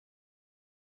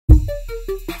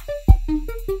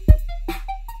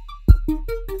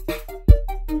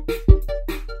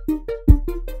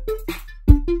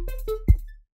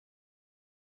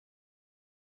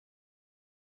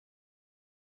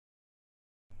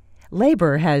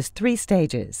Labor has 3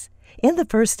 stages. In the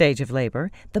first stage of labor,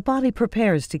 the body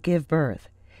prepares to give birth.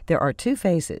 There are 2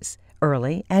 phases,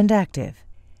 early and active.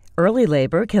 Early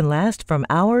labor can last from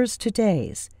hours to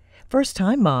days.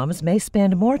 First-time moms may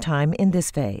spend more time in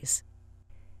this phase.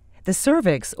 The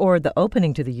cervix, or the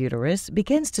opening to the uterus,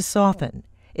 begins to soften,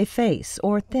 efface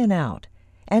or thin out,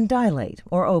 and dilate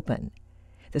or open.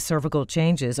 The cervical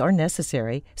changes are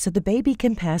necessary so the baby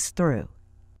can pass through.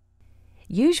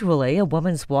 Usually, a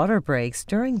woman's water breaks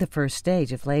during the first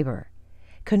stage of labor.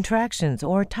 Contractions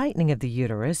or tightening of the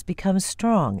uterus becomes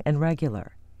strong and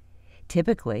regular.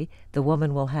 Typically, the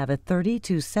woman will have a 30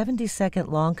 to 70-second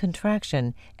long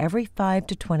contraction every 5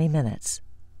 to 20 minutes.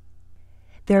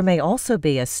 There may also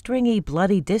be a stringy,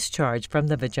 bloody discharge from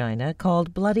the vagina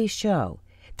called bloody show.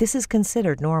 This is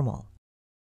considered normal.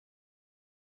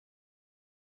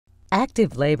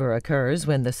 Active labor occurs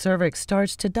when the cervix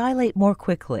starts to dilate more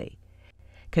quickly.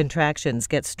 Contractions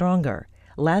get stronger,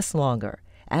 last longer,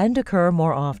 and occur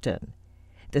more often.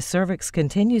 The cervix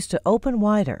continues to open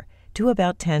wider to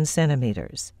about 10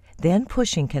 centimeters. Then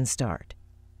pushing can start.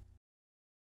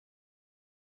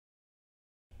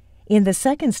 In the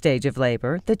second stage of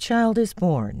labor, the child is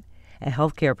born. A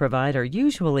healthcare provider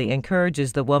usually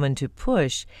encourages the woman to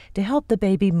push to help the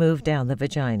baby move down the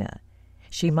vagina.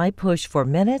 She might push for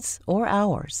minutes or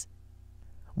hours.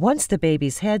 Once the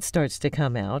baby's head starts to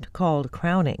come out, called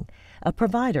crowning, a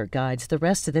provider guides the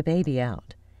rest of the baby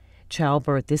out.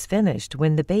 Childbirth is finished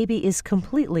when the baby is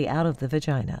completely out of the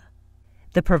vagina.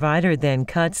 The provider then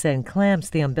cuts and clamps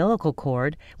the umbilical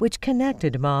cord which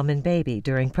connected mom and baby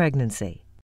during pregnancy.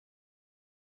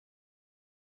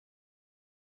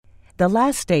 The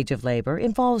last stage of labor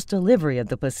involves delivery of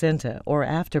the placenta or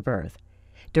afterbirth.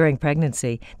 During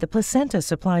pregnancy, the placenta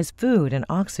supplies food and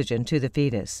oxygen to the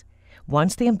fetus.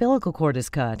 Once the umbilical cord is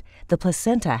cut, the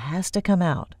placenta has to come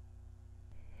out.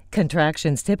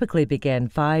 Contractions typically begin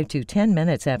 5 to 10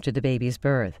 minutes after the baby's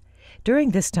birth.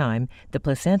 During this time, the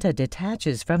placenta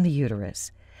detaches from the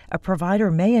uterus. A provider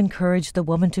may encourage the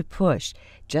woman to push,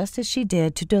 just as she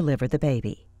did to deliver the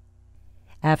baby.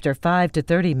 After 5 to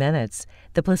 30 minutes,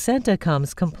 the placenta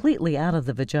comes completely out of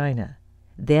the vagina.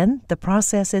 Then the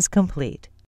process is complete.